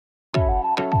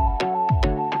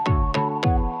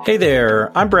Hey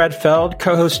there, I'm Brad Feld,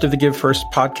 co-host of the Give First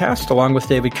podcast, along with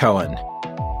David Cohen.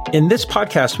 In this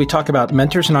podcast, we talk about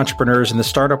mentors and entrepreneurs in the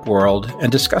startup world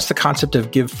and discuss the concept of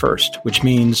give first, which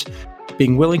means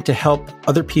being willing to help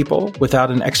other people without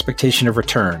an expectation of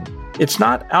return. It's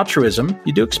not altruism.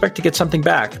 You do expect to get something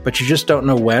back, but you just don't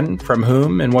know when, from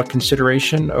whom, and what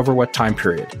consideration, over what time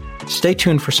period. Stay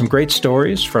tuned for some great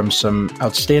stories from some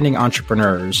outstanding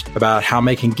entrepreneurs about how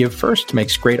making give first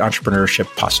makes great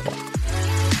entrepreneurship possible.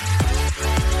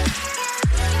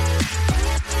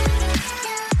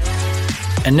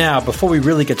 And now, before we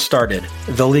really get started,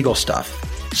 the legal stuff,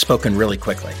 spoken really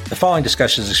quickly. The following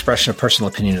discussion is an expression of personal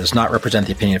opinion and does not represent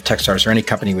the opinion of Techstars or any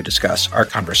company we discuss. Our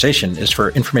conversation is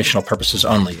for informational purposes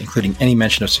only, including any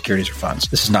mention of securities or funds.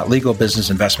 This is not legal,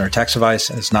 business, investment, or tax advice,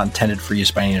 and is not intended for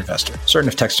use by any investor. Certain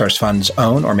of Techstars funds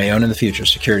own or may own in the future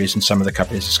securities in some of the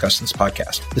companies discussed in this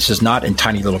podcast. This is not in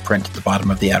tiny little print at the bottom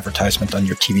of the advertisement on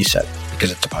your TV set,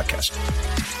 because it's a podcast.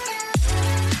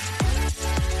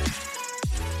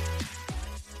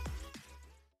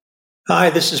 Hi,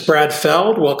 this is Brad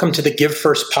Feld. Welcome to the Give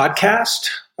First podcast.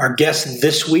 Our guest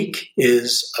this week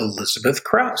is Elizabeth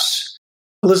Kraus.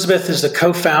 Elizabeth is the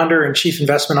co-founder and chief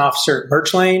investment officer at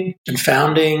MergeLane, been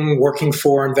founding, working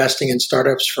for, investing in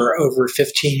startups for over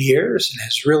 15 years, and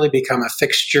has really become a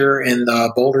fixture in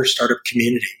the Boulder startup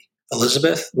community.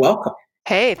 Elizabeth, welcome.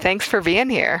 Hey, thanks for being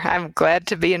here. I'm glad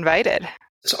to be invited.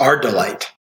 It's our delight.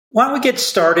 Why don't we get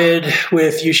started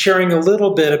with you sharing a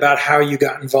little bit about how you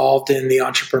got involved in the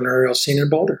entrepreneurial scene in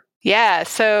Boulder? Yeah,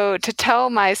 so to tell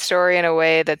my story in a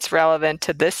way that's relevant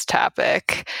to this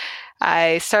topic,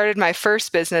 I started my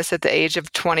first business at the age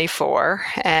of 24,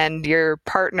 and your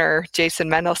partner, Jason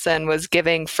Mendelson, was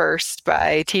giving first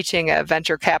by teaching a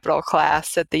venture capital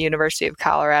class at the University of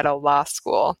Colorado Law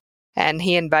School. And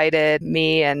he invited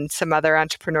me and some other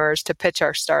entrepreneurs to pitch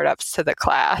our startups to the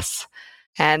class.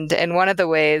 And in one of the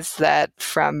ways that,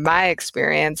 from my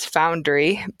experience,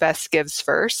 Foundry best gives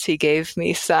first, he gave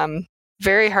me some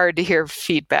very hard to hear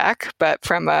feedback, but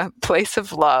from a place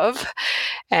of love.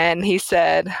 And he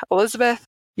said, Elizabeth,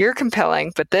 you're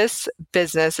compelling, but this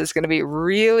business is going to be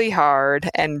really hard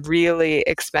and really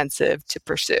expensive to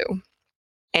pursue.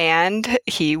 And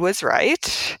he was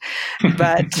right.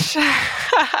 But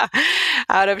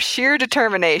out of sheer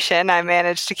determination, I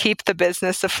managed to keep the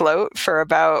business afloat for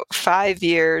about 5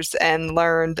 years and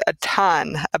learned a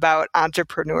ton about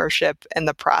entrepreneurship in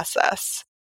the process.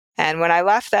 And when I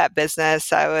left that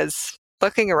business, I was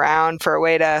looking around for a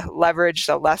way to leverage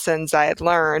the lessons I had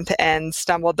learned and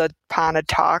stumbled upon a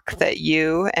talk that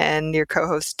you and your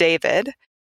co-host David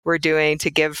were doing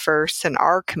to give first in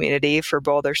our community for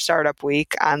Boulder Startup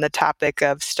Week on the topic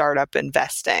of startup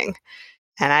investing.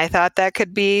 And I thought that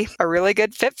could be a really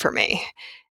good fit for me.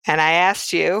 And I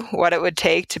asked you what it would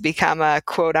take to become a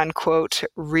quote unquote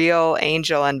real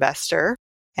angel investor.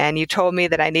 And you told me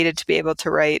that I needed to be able to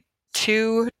write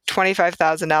 2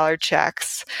 $25,000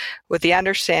 checks with the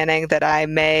understanding that I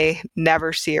may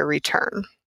never see a return.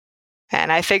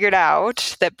 And I figured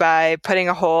out that by putting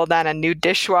a hold on a new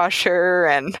dishwasher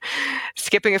and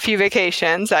skipping a few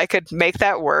vacations, I could make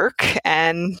that work.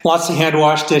 And lots of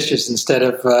hand-washed dishes instead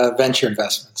of venture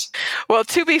investments. Well,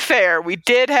 to be fair, we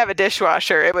did have a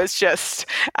dishwasher. It was just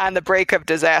on the brink of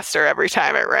disaster every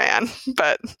time it ran.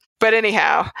 But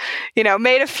anyhow,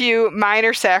 made a few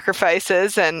minor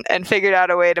sacrifices and figured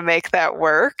out a way to make that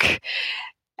work.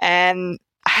 And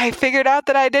I figured out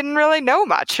that I didn't really know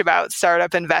much about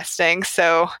startup investing.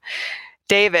 So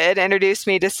David introduced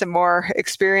me to some more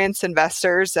experienced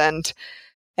investors and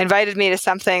invited me to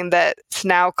something that's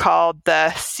now called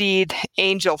the Seed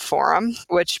Angel Forum,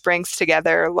 which brings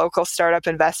together local startup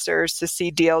investors to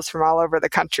seed deals from all over the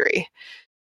country.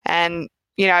 And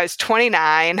I was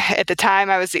 29. At the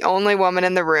time, I was the only woman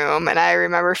in the room, and I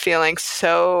remember feeling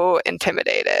so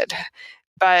intimidated.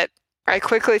 But I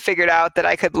quickly figured out that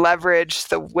I could leverage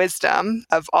the wisdom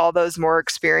of all those more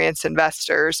experienced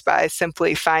investors by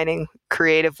simply finding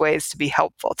creative ways to be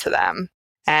helpful to them.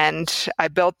 And I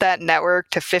built that network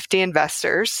to 50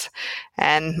 investors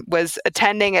and was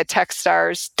attending a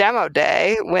Techstars demo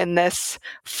day when this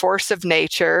force of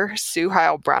nature, Sue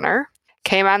Heilbrunner,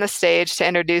 came on the stage to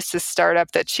introduce this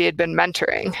startup that she had been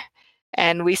mentoring.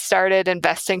 And we started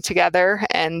investing together,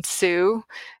 and Sue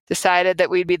decided that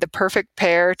we'd be the perfect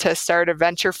pair to start a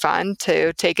venture fund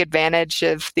to take advantage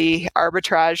of the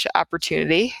arbitrage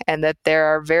opportunity, and that there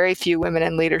are very few women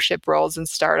in leadership roles in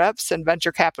startups and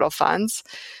venture capital funds,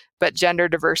 but gender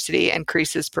diversity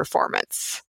increases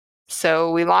performance.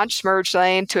 So we launched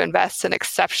MergeLane to invest in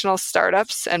exceptional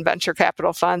startups and venture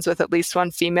capital funds with at least one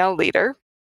female leader.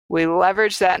 We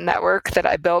leveraged that network that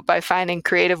I built by finding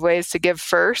creative ways to give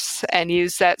first and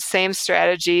use that same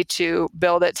strategy to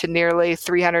build it to nearly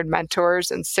 300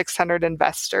 mentors and 600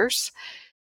 investors.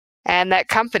 And that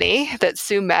company that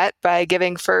Sue met by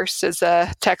giving first as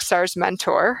a Techstars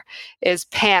mentor is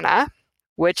Pana,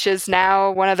 which is now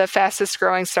one of the fastest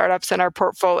growing startups in our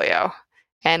portfolio.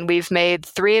 And we've made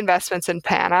 3 investments in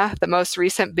Pana, the most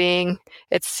recent being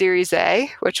its Series A,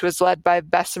 which was led by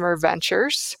Bessemer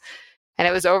Ventures. And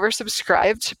it was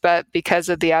oversubscribed, but because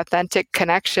of the authentic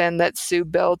connection that Sue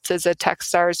built as a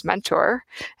Techstars mentor,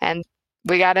 and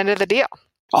we got into the deal.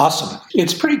 Awesome.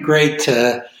 It's pretty great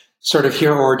to sort of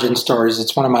hear origin stories.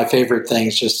 It's one of my favorite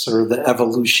things, just sort of the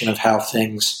evolution of how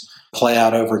things play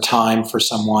out over time for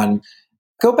someone.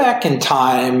 Go back in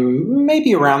time,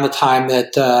 maybe around the time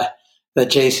that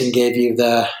Jason gave you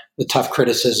the tough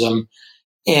criticism,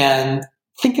 and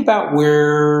think about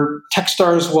where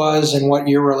Techstars was and what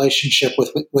your relationship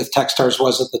with Techstars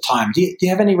was at the time. Do you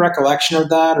have any recollection of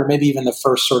that, or maybe even the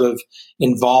first sort of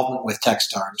involvement with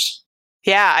Techstars?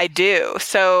 Yeah, I do.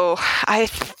 So I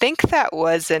think that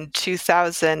was in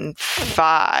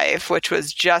 2005, which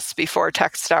was just before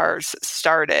Techstars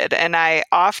started. And I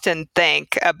often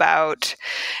think about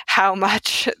how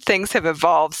much things have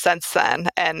evolved since then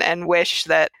and wish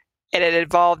that it had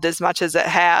evolved as much as it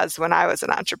has when I was an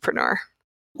entrepreneur.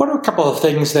 What are a couple of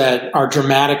things that are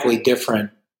dramatically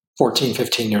different 14,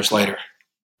 15 years later?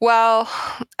 Well,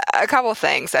 a couple of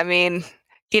things. I mean,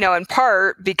 in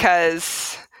part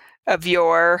because of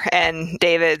your and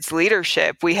David's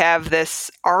leadership, we have this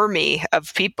army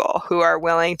of people who are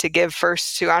willing to give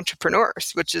first to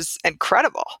entrepreneurs, which is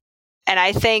incredible. And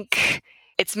I think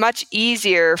it's much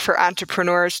easier for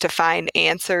entrepreneurs to find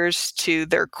answers to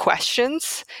their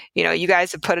questions. You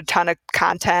guys have put a ton of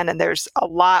content, and there's a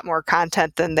lot more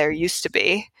content than there used to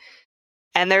be.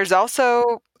 And there's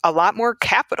also a lot more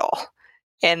capital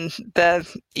in the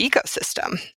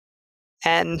ecosystem.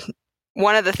 And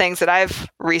one of the things that I've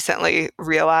recently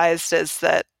realized is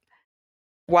that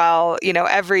while,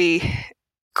 every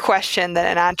question that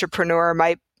an entrepreneur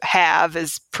might have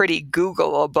is pretty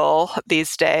Googleable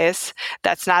these days,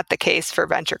 that's not the case for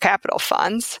venture capital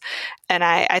funds. And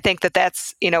I think that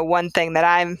that's, one thing that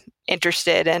I'm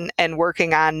interested in and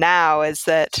working on now is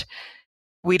that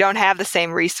we don't have the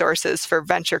same resources for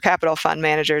venture capital fund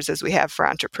managers as we have for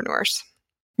entrepreneurs.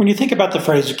 When you think about the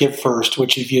phrase give first,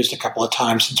 which you've used a couple of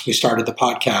times since we started the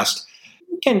podcast,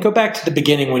 again, go back to the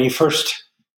beginning when you first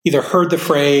either heard the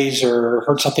phrase or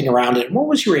heard something around it. What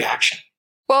was your reaction?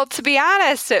 Well, to be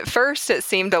honest, at first it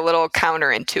seemed a little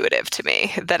counterintuitive to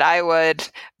me that I would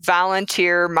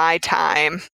volunteer my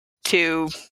time to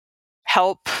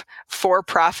help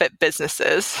for-profit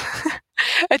businesses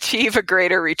achieve a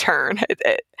greater return.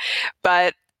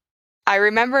 But I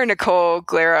remember Nicole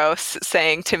Glaros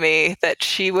saying to me that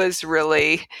she was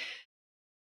really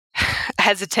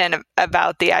hesitant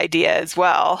about the idea as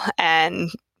well,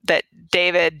 and that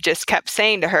David just kept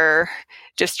saying to her,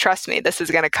 just trust me, this is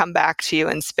going to come back to you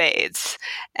in spades.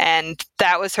 And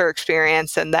that was her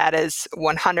experience, and that is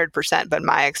 100% been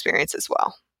my experience as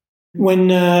well. When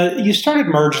you started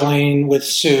Mergelane with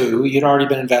Sue, you'd already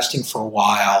been investing for a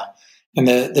while, and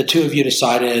the two of you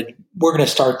decided, we're going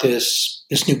to start this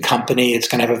new company. It's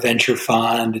going to have a venture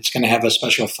fund. It's going to have a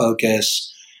special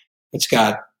focus. It's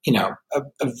got, a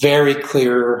very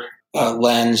clear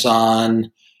lens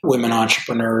on women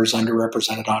entrepreneurs,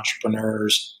 underrepresented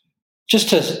entrepreneurs. Just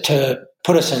to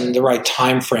put us in the right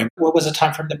time frame, what was the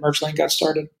time frame that Mergelane got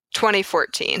started?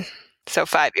 2014. So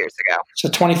 5 years ago. So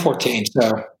 2014.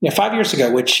 So 5 years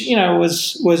ago, which,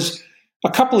 was a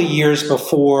couple of years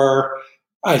before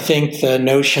I think the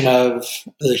notion of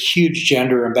the huge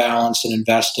gender imbalance in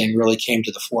investing really came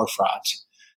to the forefront.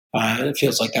 It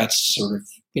feels like that's sort of,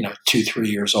 2-3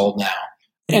 years old now.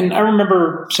 And I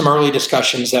remember some early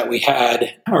discussions that we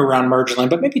had around Mergelane,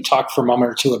 but maybe talk for a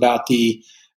moment or two about the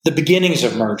beginnings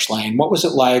of Mergelane. What was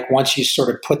it like once you sort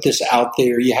of put this out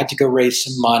there? You had to go raise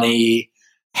some money.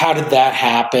 How did that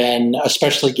happen,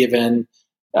 especially given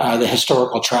the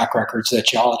historical track records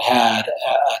that y'all had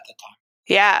at the time?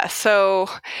 Yeah. So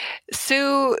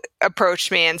Sue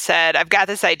approached me and said, I've got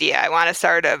this idea. I want to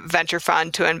start a venture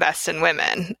fund to invest in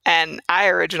women. And I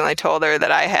originally told her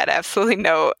that I had absolutely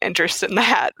no interest in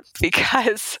that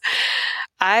because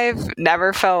I've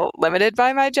never felt limited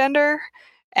by my gender.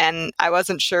 And I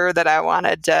wasn't sure that I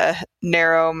wanted to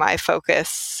narrow my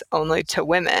focus only to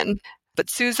women. But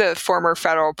Sue's a former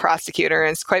federal prosecutor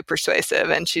and is quite persuasive.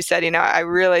 And she said, I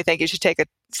really think you should take a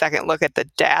second look at the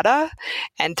data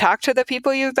and talk to the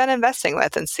people you've been investing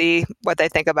with and see what they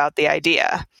think about the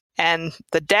idea. And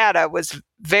the data was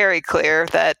very clear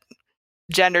that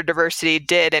gender diversity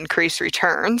did increase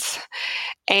returns.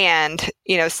 And,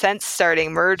 since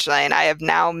starting MergeLane, I have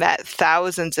now met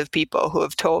thousands of people who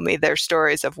have told me their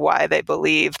stories of why they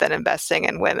believe that investing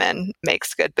in women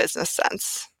makes good business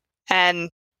sense. And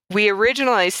we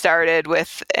originally started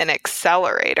with an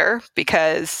accelerator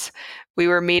because we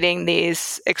were meeting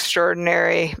these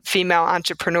extraordinary female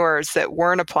entrepreneurs that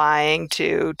weren't applying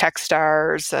to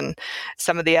Techstars and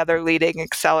some of the other leading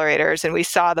accelerators. And we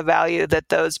saw the value that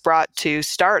those brought to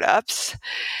startups.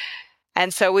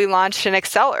 And so we launched an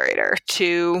accelerator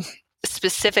to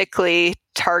specifically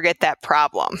target that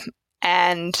problem.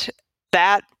 And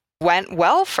that went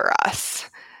well for us.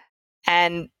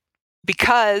 And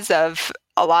because of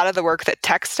a lot of the work that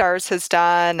Techstars has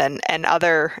done and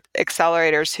other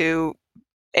accelerators who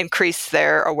increase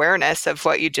their awareness of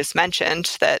what you just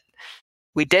mentioned, that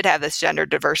we did have this gender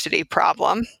diversity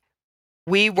problem,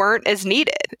 we weren't as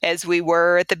needed as we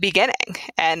were at the beginning.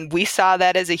 And we saw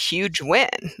that as a huge win.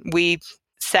 We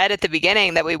said at the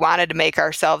beginning that we wanted to make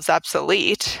ourselves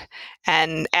obsolete.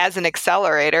 And as an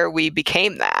accelerator, we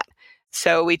became that.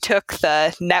 So we took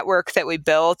the network that we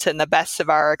built and the best of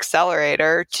our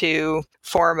accelerator to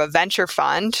form a venture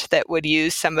fund that would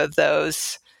use some of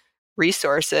those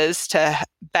resources to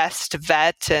best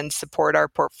vet and support our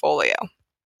portfolio.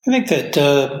 I think that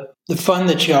the fund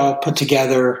that y'all put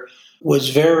together was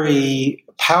very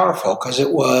powerful because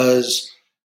it was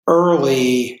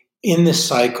early in this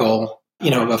cycle,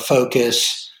 of a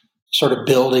focus sort of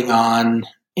building on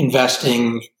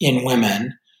investing in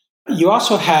women. You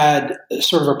also had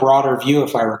sort of a broader view,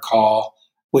 if I recall,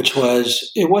 which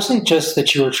was it wasn't just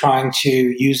that you were trying to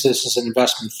use this as an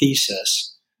investment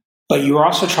thesis, but you were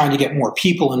also trying to get more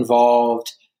people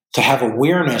involved to have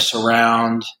awareness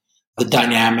around the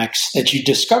dynamics that you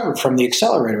discovered from the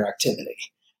accelerator activity.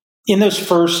 In those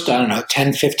first,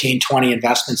 10, 15, 20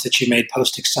 investments that you made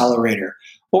post-accelerator,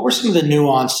 what were some of the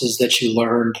nuances that you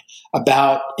learned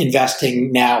about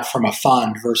investing now from a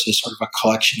fund versus sort of a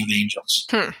collection of angels?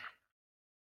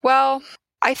 Well,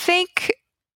 I think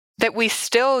that we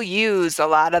still use a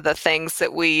lot of the things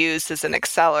that we use as an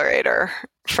accelerator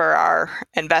for our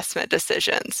investment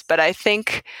decisions. But I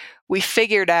think we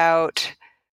figured out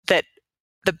that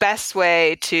the best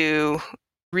way to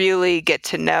really get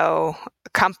to know a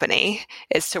company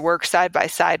is to work side by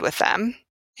side with them.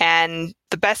 And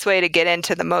the best way to get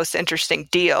into the most interesting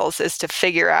deals is to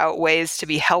figure out ways to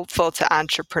be helpful to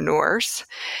entrepreneurs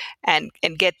and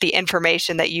get the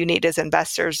information that you need as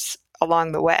investors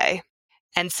along the way.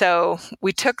 And so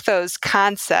we took those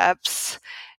concepts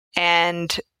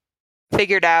and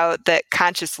figured out that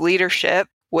conscious leadership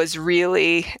was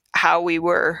really how we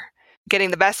were getting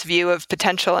the best view of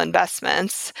potential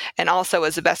investments and also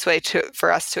was the best way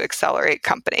for us to accelerate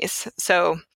companies.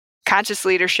 So conscious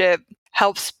leadership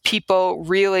helps people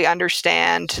really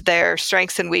understand their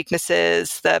strengths and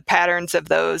weaknesses, the patterns of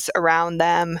those around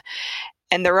them,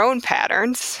 and their own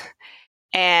patterns.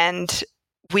 And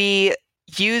we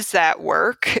use that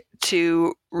work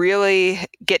to really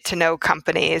get to know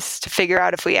companies, to figure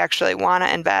out if we actually want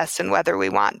to invest and whether we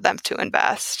want them to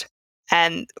invest.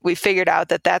 And we figured out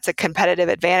that that's a competitive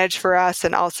advantage for us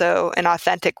and also an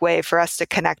authentic way for us to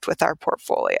connect with our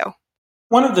portfolio.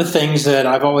 One of the things that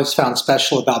I've always found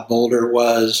special about Boulder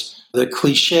was the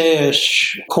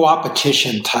cliche-ish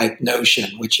co-opetition type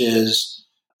notion, which is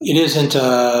it isn't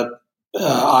a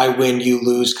I win, you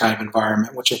lose kind of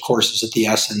environment, which of course is at the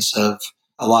essence of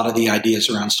a lot of the ideas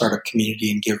around startup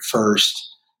community and Give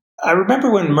First. I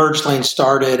remember when MergeLane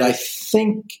started, I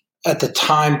think at the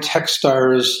time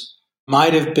Techstars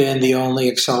might have been the only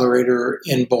accelerator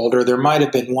in Boulder. There might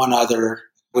have been one other,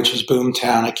 which was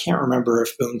Boomtown. I can't remember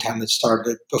if Boomtown had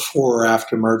started before or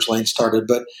after MergeLane started.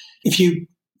 But if you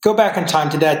go back in time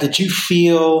to that, did you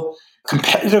feel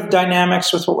competitive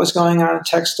dynamics with what was going on at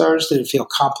Techstars? Did it feel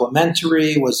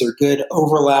complementary? Was there good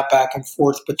overlap back and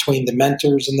forth between the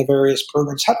mentors and the various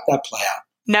programs? How did that play out?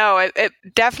 No, it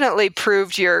definitely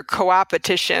proved your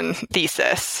co-opetition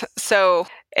thesis. So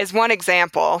as one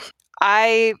example,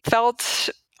 I felt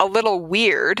a little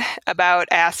weird about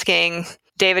asking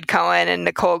David Cohen and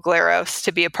Nicole Glaros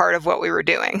to be a part of what we were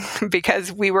doing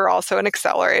because we were also an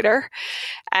accelerator.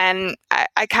 And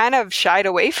I kind of shied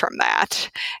away from that.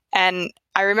 And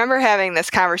I remember having this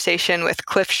conversation with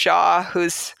Cliff Shaw,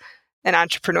 who's an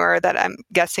entrepreneur that I'm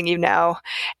guessing you know.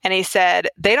 And he said,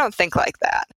 they don't think like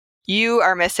that. You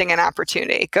are missing an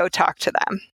opportunity. Go talk to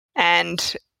them.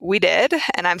 And we did.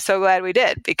 And I'm so glad we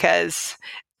did because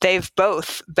they've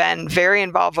both been very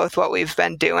involved with what we've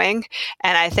been doing.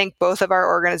 And I think both of our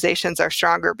organizations are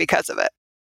stronger because of it.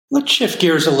 Let's shift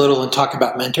gears a little and talk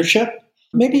about mentorship.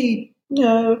 Maybe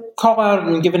call out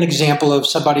and give an example of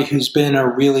somebody who's been a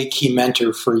really key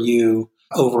mentor for you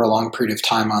over a long period of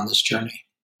time on this journey?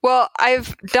 Well,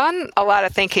 I've done a lot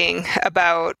of thinking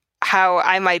about how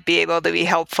I might be able to be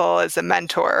helpful as a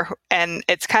mentor, and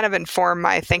it's kind of informed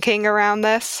my thinking around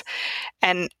this.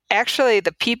 And actually,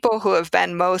 the people who have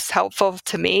been most helpful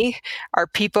to me are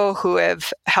people who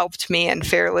have helped me in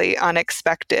fairly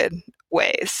unexpected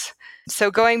ways.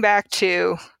 So going back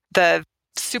to the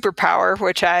superpower,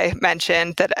 which I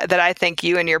mentioned that I think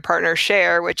you and your partner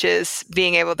share, which is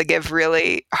being able to give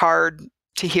really hard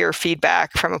to hear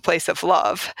feedback from a place of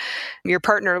love. Your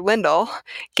partner, Lyndall,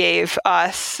 gave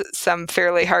us some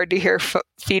fairly hard to hear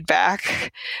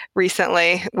feedback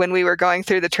recently when we were going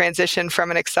through the transition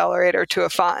from an accelerator to a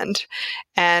fund.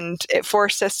 And it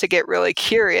forced us to get really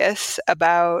curious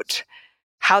about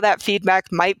how that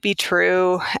feedback might be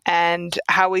true and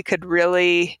how we could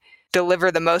really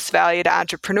deliver the most value to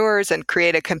entrepreneurs and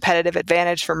create a competitive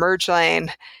advantage for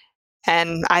MergeLane.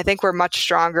 And I think we're much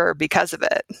stronger because of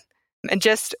it. And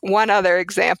just one other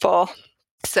example.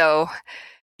 So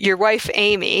your wife,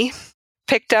 Amy,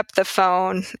 picked up the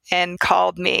phone and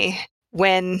called me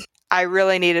when I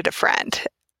really needed a friend,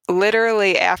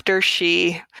 literally after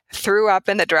she threw up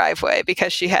in the driveway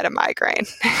because she had a migraine.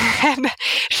 And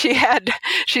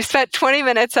she spent 20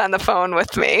 minutes on the phone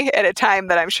with me at a time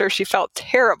that I'm sure she felt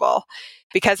terrible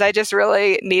because I just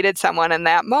really needed someone in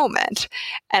that moment.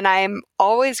 And I'm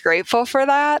always grateful for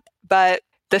that, but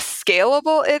the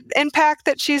scalable impact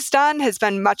that she's done has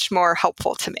been much more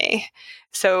helpful to me.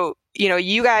 So,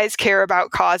 you guys care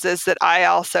about causes that I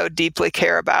also deeply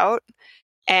care about.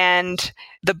 And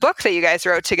the book that you guys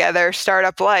wrote together,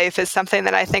 Startup Life, is something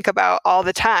that I think about all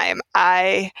the time.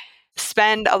 I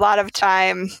spend a lot of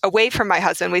time away from my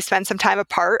husband. We spend some time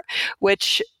apart,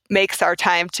 which makes our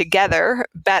time together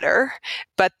better.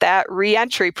 But that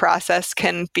reentry process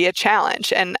can be a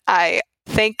challenge. And I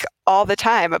think all the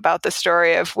time about the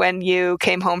story of when you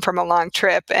came home from a long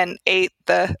trip and ate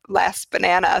the last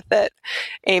banana that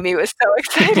Amy was so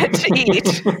excited to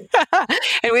eat.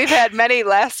 And we've had many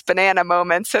last banana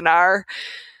moments in our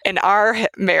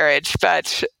marriage,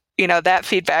 but that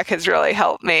feedback has really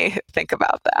helped me think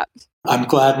about that. I'm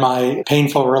glad my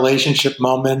painful relationship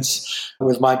moments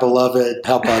with my beloved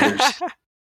help others.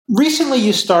 Recently,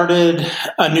 you started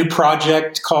a new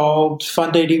project called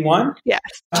Fund 81. Yes.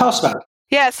 Tell us about it.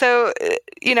 Yeah. So,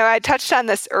 I touched on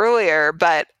this earlier,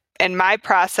 but in my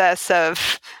process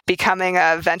of becoming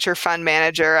a venture fund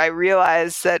manager, I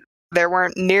realized that there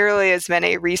weren't nearly as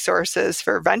many resources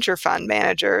for venture fund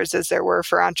managers as there were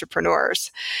for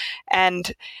entrepreneurs.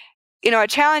 And, a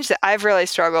challenge that I've really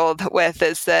struggled with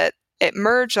is that at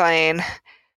MergeLane,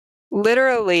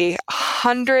 literally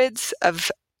hundreds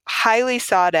of highly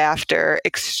sought after,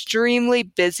 extremely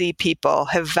busy people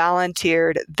have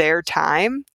volunteered their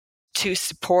time to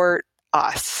support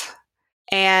us.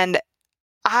 And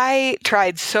I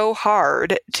tried so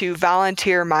hard to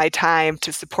volunteer my time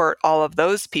to support all of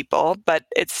those people, but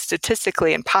it's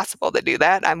statistically impossible to do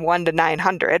that. I'm 1 to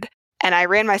 900. And I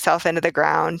ran myself into the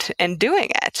ground in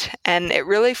doing it. And it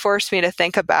really forced me to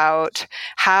think about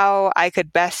how I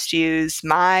could best use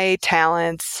my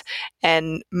talents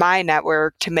and my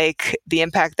network to make the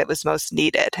impact that was most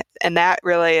needed. And that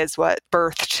really is what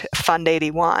birthed Fund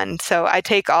 81. So I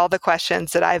take all the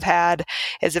questions that I've had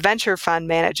as a venture fund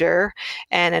manager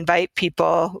and invite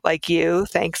people like you,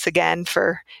 thanks again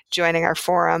for joining our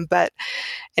forum, but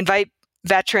invite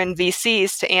veteran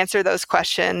VCs to answer those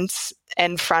questions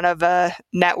in front of a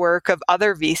network of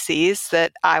other VCs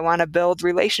that I want to build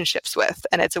relationships with.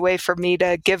 And it's a way for me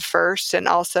to give first and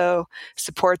also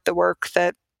support the work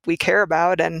that we care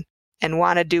about and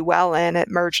want to do well in at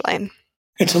MergeLane.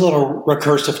 It's a little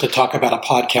recursive to talk about a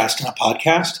podcast in a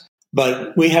podcast,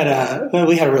 but we had a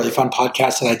really fun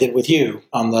podcast that I did with you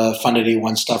on the Fund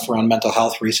 81 stuff around mental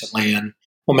health recently, and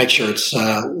we'll make sure it's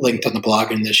linked on the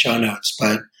blog in the show notes.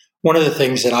 But one of the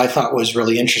things that I thought was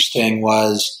really interesting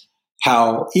was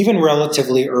how even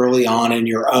relatively early on in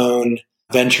your own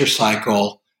venture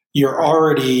cycle, you're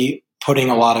already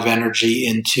putting a lot of energy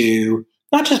into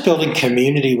not just building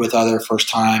community with other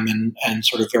first-time and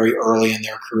sort of very early in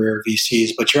their career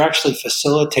VCs, but you're actually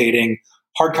facilitating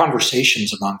hard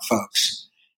conversations among folks.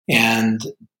 And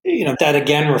that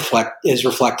again is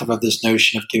reflective of this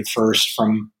notion of give first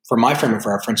from my frame of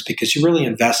reference, because you're really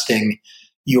investing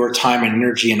your time and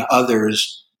energy in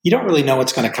others. You don't really know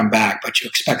what's going to come back, but you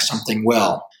expect something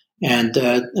will. And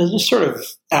I'll just sort of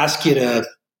ask you to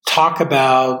talk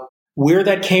about where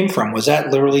that came from. Was that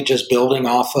literally just building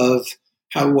off of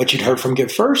what you'd heard from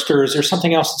Give First, or is there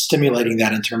something else that's stimulating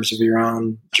that in terms of your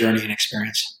own journey and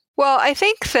experience? Well, I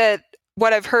think that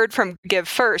what I've heard from Give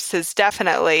First has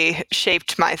definitely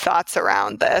shaped my thoughts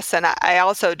around this. And I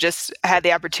also just had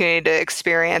the opportunity to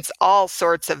experience all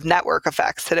sorts of network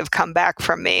effects that have come back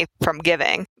from me from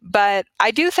giving. But I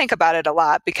do think about it a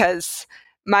lot because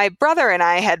my brother and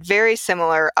I had very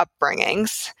similar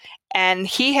upbringings, and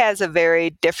he has a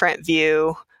very different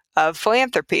view of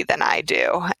philanthropy than I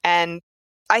do. And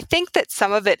I think that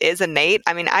some of it is innate.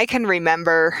 I mean, I can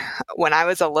remember when I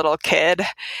was a little kid,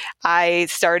 I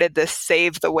started this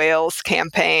Save the Whales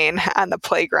campaign on the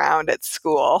playground at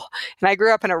school. And I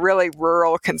grew up in a really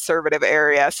rural conservative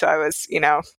area. So I was,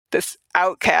 this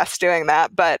outcast doing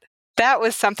that. But that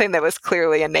was something that was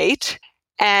clearly innate.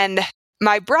 And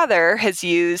my brother has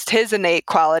used his innate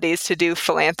qualities to do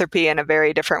philanthropy in a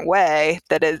very different way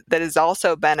that has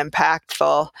also been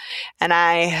impactful. And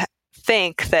I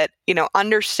think that,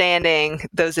 understanding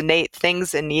those innate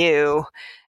things in you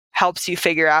helps you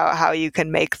figure out how you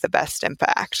can make the best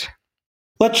impact.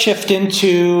 Let's shift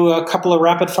into a couple of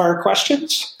rapid fire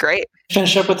questions. Great.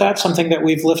 Finish up with that, something that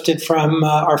we've lifted from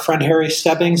our friend Harry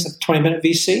Stebbings at 20 Minute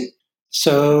VC.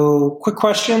 So quick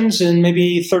questions and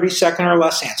maybe 30-second or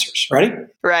less answers. Ready?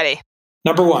 Ready.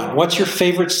 Number 1, what's your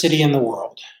favorite city in the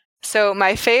world? So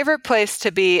my favorite place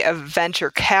to be a venture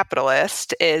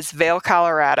capitalist is Vail,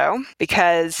 Colorado,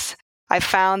 because I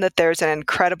found that there's an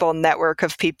incredible network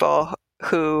of people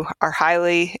who are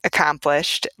highly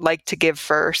accomplished, like to give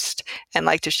first, and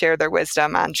like to share their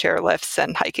wisdom on chairlifts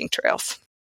and hiking trails.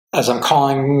 As I'm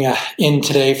calling in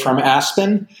today from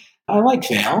Aspen, I like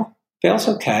Vail. Vail's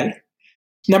okay.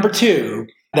 Number 2,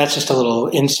 that's just a little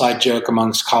inside joke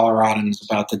amongst Coloradans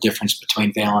about the difference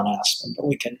between Vail and Aspen, but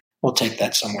we'll take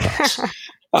that somewhere else.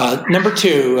 Number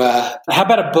 2, how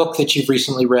about a book that you've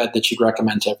recently read that you'd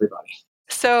recommend to everybody?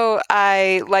 So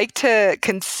I like to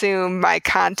consume my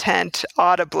content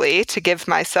audibly to give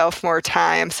myself more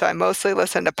time. So I mostly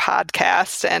listen to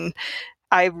podcasts, and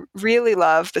I really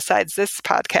love, besides this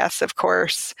podcast, of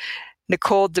course,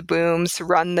 Nicole DeBoom's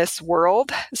Run This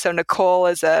World. So Nicole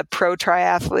is a pro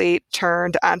triathlete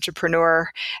turned entrepreneur,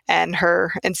 and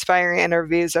her inspiring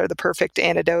interviews are the perfect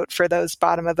antidote for those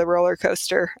bottom of the roller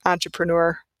coaster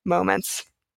entrepreneur moments.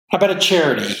 How about a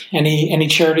charity? Any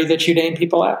charity that you'd aim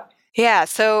people at? Yeah,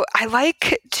 so I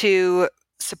like to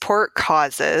support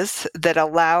causes that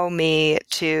allow me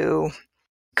to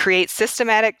create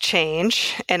systematic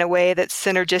change in a way that's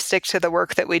synergistic to the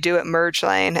work that we do at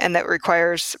MergeLane and that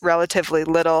requires relatively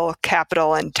little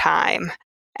capital and time.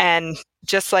 And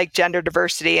just like gender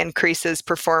diversity increases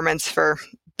performance for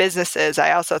businesses,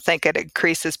 I also think it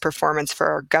increases performance for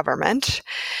our government.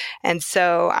 And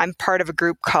so I'm part of a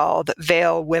group called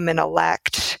Vail Women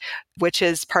Elect, which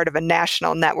is part of a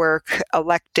national network,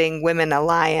 Electing Women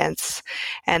Alliance.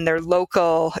 And they're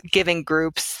local giving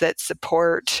groups that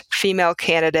support female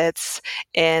candidates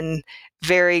in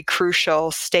very crucial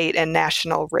state and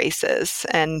national races.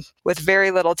 And with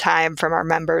very little time from our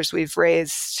members, we've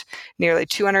raised nearly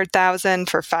 $200,000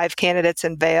 for 5 candidates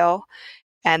in Vail.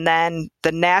 And then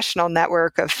the national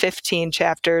network of 15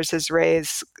 chapters has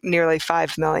raised nearly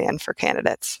 $5 million for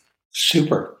candidates.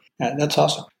 Super. That's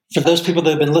awesome. For those people that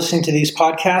have been listening to these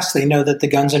podcasts, they know that the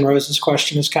Guns N' Roses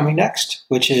question is coming next,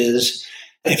 which is,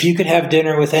 if you could have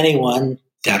dinner with anyone,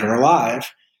 dead or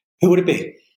alive, who would it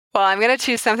be? Well, I'm going to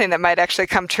choose something that might actually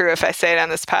come true if I say it on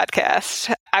this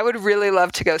podcast. I would really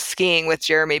love to go skiing with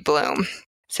Jeremy Bloom.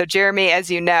 So Jeremy,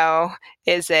 as you know,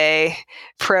 is a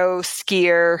pro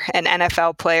skier, an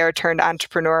NFL player turned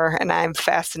entrepreneur, and I'm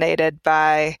fascinated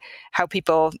by how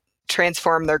people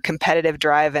transform their competitive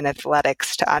drive in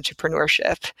athletics to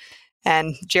entrepreneurship.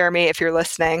 And Jeremy, if you're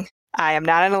listening, I am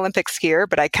not an Olympic skier,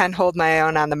 but I can hold my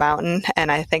own on the mountain,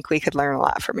 and I think we could learn a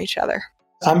lot from each other.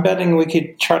 I'm betting we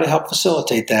could try to help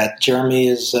facilitate that. Jeremy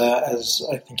is, as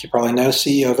I think you probably know,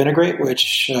 CEO of Integrate,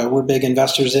 which we're big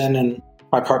investors in, and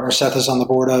my partner Seth is on the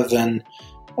board of. And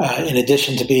in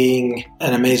addition to being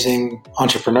an amazing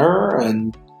entrepreneur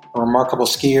and a remarkable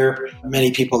skier,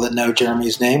 many people that know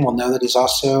Jeremy's name will know that he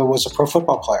also was a pro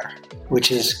football player,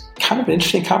 which is kind of an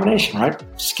interesting combination, right?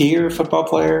 Skier, football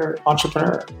player,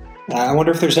 entrepreneur. I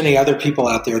wonder if there's any other people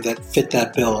out there that fit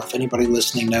that bill. If anybody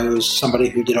listening knows somebody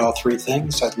who did all 3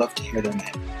 things, I'd love to hear their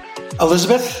name.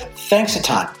 Elizabeth, thanks a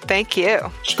ton. Thank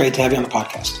you. It's great to have you on the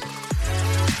podcast.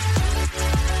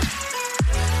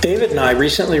 David and I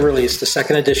recently released the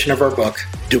 2nd edition of our book,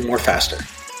 Do More Faster.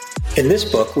 In this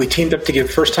book, we teamed up to give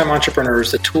first-time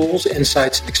entrepreneurs the tools,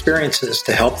 insights, and experiences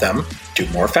to help them do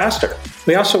more faster.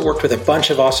 We also worked with a bunch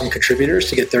of awesome contributors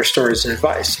to get their stories and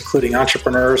advice, including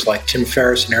entrepreneurs like Tim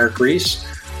Ferriss and Eric Ries,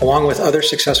 along with other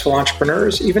successful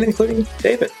entrepreneurs, even including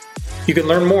David. You can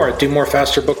learn more at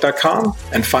domorefasterbook.com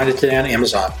and find it today on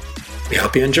Amazon. We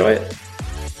hope you enjoy it.